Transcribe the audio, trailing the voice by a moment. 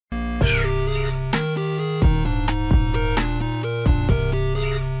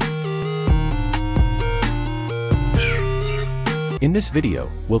In this video,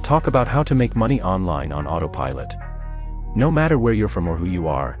 we'll talk about how to make money online on autopilot. No matter where you're from or who you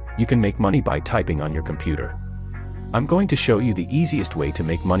are, you can make money by typing on your computer. I'm going to show you the easiest way to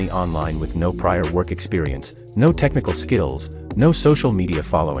make money online with no prior work experience, no technical skills, no social media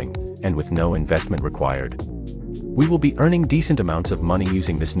following, and with no investment required. We will be earning decent amounts of money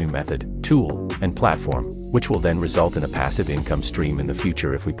using this new method, tool, and platform, which will then result in a passive income stream in the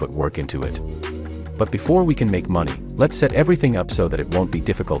future if we put work into it. But before we can make money, let's set everything up so that it won't be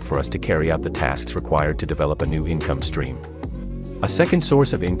difficult for us to carry out the tasks required to develop a new income stream. A second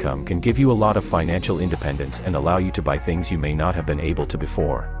source of income can give you a lot of financial independence and allow you to buy things you may not have been able to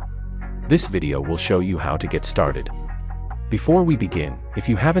before. This video will show you how to get started. Before we begin, if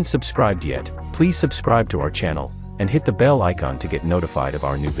you haven't subscribed yet, please subscribe to our channel and hit the bell icon to get notified of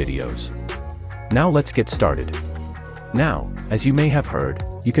our new videos. Now let's get started. Now, as you may have heard,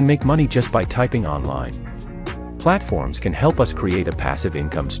 you can make money just by typing online. Platforms can help us create a passive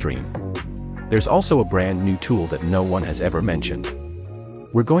income stream. There's also a brand new tool that no one has ever mentioned.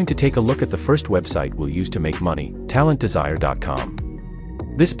 We're going to take a look at the first website we'll use to make money,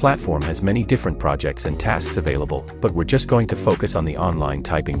 𝐷𝐴𝐿𝑒𝐷𝐴𝐿𝑒.com. This platform has many different projects and tasks available, but we're just going to focus on the online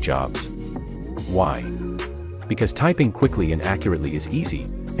typing jobs. Why? Because typing quickly and accurately is easy,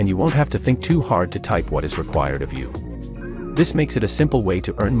 and you won't have to think too hard to type what is required of you. This makes it a simple way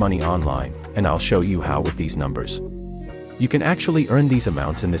to earn money online, and I'll show you how with these numbers. You can actually earn these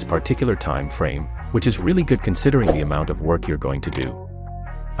amounts in this particular time frame, which is really good considering the amount of work you're going to do.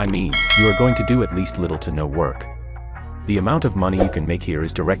 I mean, you are going to do at least little to no work. The amount of money you can make here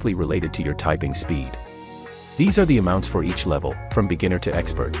is directly related to your typing speed. These are the amounts for each level, from beginner to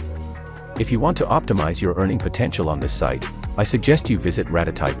expert. If you want to optimize your earning potential on this site, I suggest you visit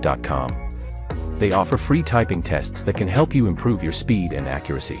𝐷𝐴𝐿𝑒𝐷𝐴𝐿𝑒.com. They offer free typing tests that can help you improve your speed and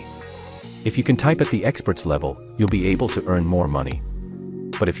accuracy. If you can type at the experts level, you'll be able to earn more money.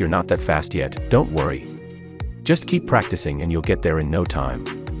 But if you're not that fast yet, don't worry. Just keep practicing and you'll get there in no time.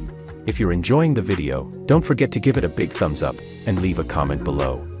 If you're enjoying the video, don't forget to give it a big thumbs up, and leave a comment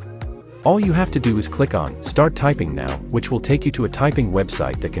below. All you have to do is click on Start Typing Now, which will take you to a typing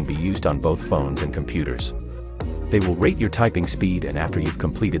website that can be used on both phones and computers. They will rate your typing speed, and after you've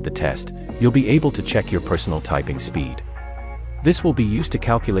completed the test, you'll be able to check your personal typing speed. This will be used to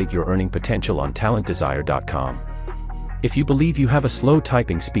calculate your earning potential on 𝐷𝐴𝐿𝑒𝐷𝐴𝐿Ee.com. If you believe you have a slow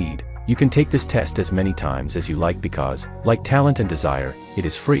typing speed, you can take this test as many times as you like because, like Talent and Desire, it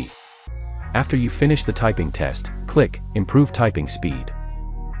is free. After you finish the typing test, click Improve Typing Speed.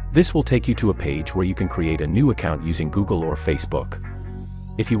 This will take you to a page where you can create a new account using Google or Facebook.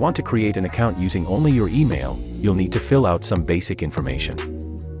 If you want to create an account using only your email, you'll need to fill out some basic information.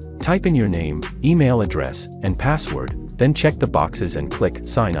 Type in your name, email address, and password, then check the boxes and click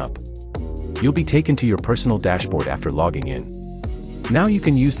Sign Up. You'll be taken to your personal dashboard after logging in. Now you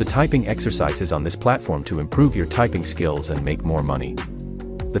can use the typing exercises on this platform to improve your typing skills and make more money.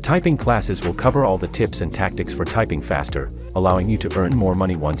 The typing classes will cover all the tips and tactics for typing faster, allowing you to earn more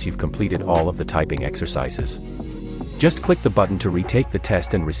money once you've completed all of the typing exercises. Just click the button to retake the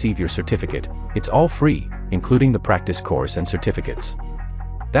test and receive your certificate. It's all free, including the practice course and certificates.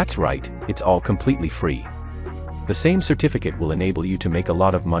 That's right, it's all completely free. The same certificate will enable you to make a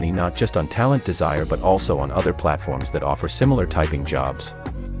lot of money not just on Talent Desire but also on other platforms that offer similar typing jobs.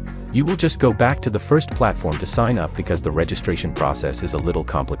 You will just go back to the first platform to sign up because the registration process is a little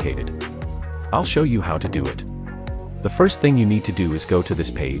complicated. I'll show you how to do it. The first thing you need to do is go to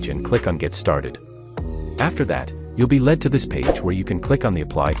this page and click on Get Started. After that, you'll be led to this page where you can click on the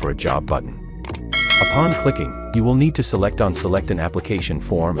Apply for a Job button. Upon clicking, you will need to select an application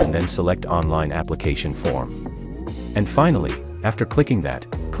form and then select Online Application Form. And finally, after clicking that,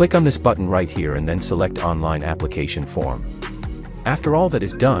 click on this button right here and then select Online Application Form. After all that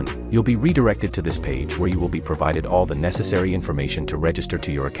is done, you'll be redirected to this page where you will be provided all the necessary information to register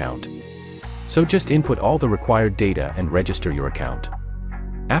to your account. So just input all the required data and register your account.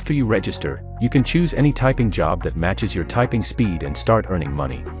 After you register, you can choose any typing job that matches your typing speed and start earning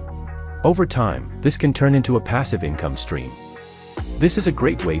money. Over time, this can turn into a passive income stream. This is a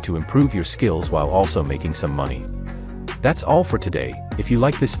great way to improve your skills while also making some money. That's all for today. If you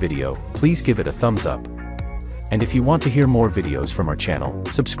like this video, please give it a thumbs up. And if you want to hear more videos from our channel,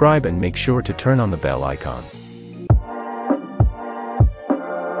 subscribe and make sure to turn on the bell icon.